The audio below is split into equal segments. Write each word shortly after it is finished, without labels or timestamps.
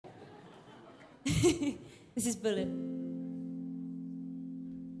This is Bullet.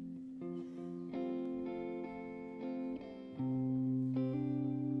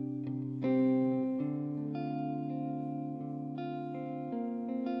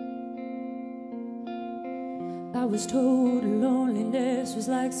 I was told loneliness was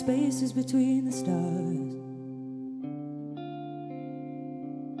like spaces between the stars.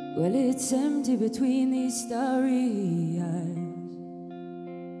 Well, it's empty between these starry eyes.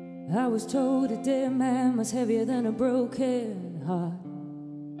 I was told a dead man was heavier than a broken heart.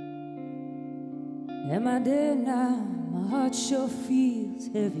 Am I dead now? My heart sure feels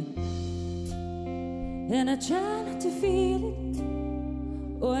heavy. And I try not to feel it.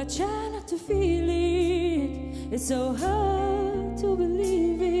 Oh, I try not to feel it. It's so hard to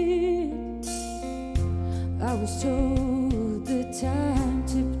believe it. I was told the time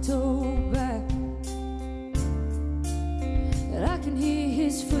tiptoed back, and I can hear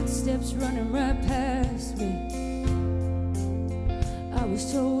his footsteps running right past me. I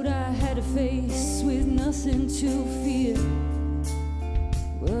was told I had a face with nothing to fear.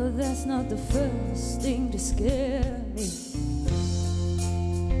 Well, that's not the first thing to scare me.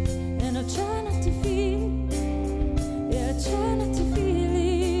 And I try not to feel it. Yeah, I try not to feel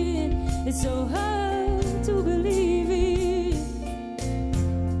it. It's so hard to believe it.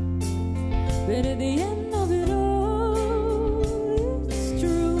 But at the end of it all, it's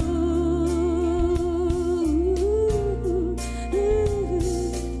true.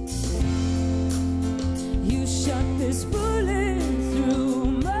 You shot this bullet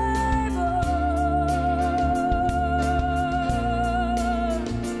through my bone.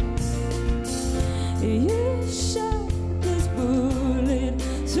 You shot this bullet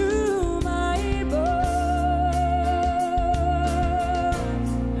through my bones.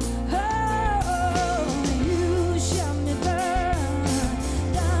 Oh, you shot me down,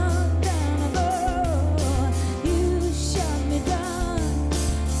 down, down a bone. You shot me down,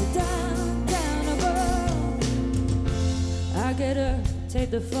 so down, down a bone. I get up, take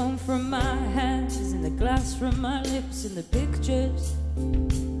the phone from my hands and the glass from my lips and the pictures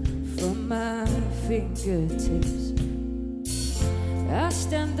from my fingertips. I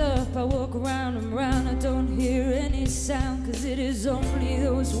stand up, I walk around and round, I don't hear any sound, 'cause it is only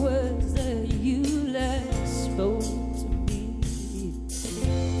those words that you last spoke to me.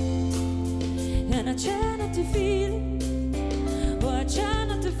 And I try not to feel it, oh, I try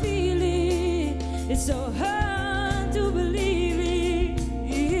not to feel it. It's so hard to believe it.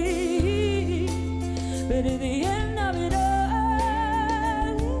 But at the end of it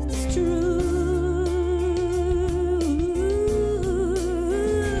all, it's true.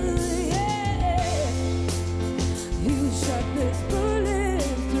 Yeah. You shot this bullet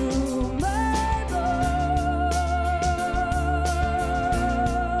through my bones.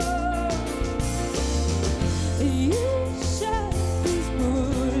 You shot this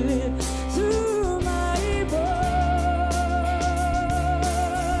bullet through my bones.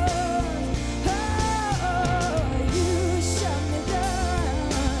 Oh, you shot me down,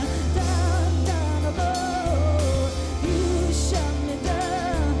 down, down a bone. You shot me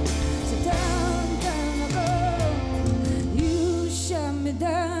down, so down, down a bone. You shot me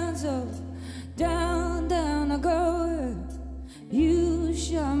down, so down, down I go. You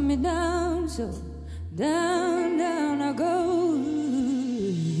shot me down, so down, down I go.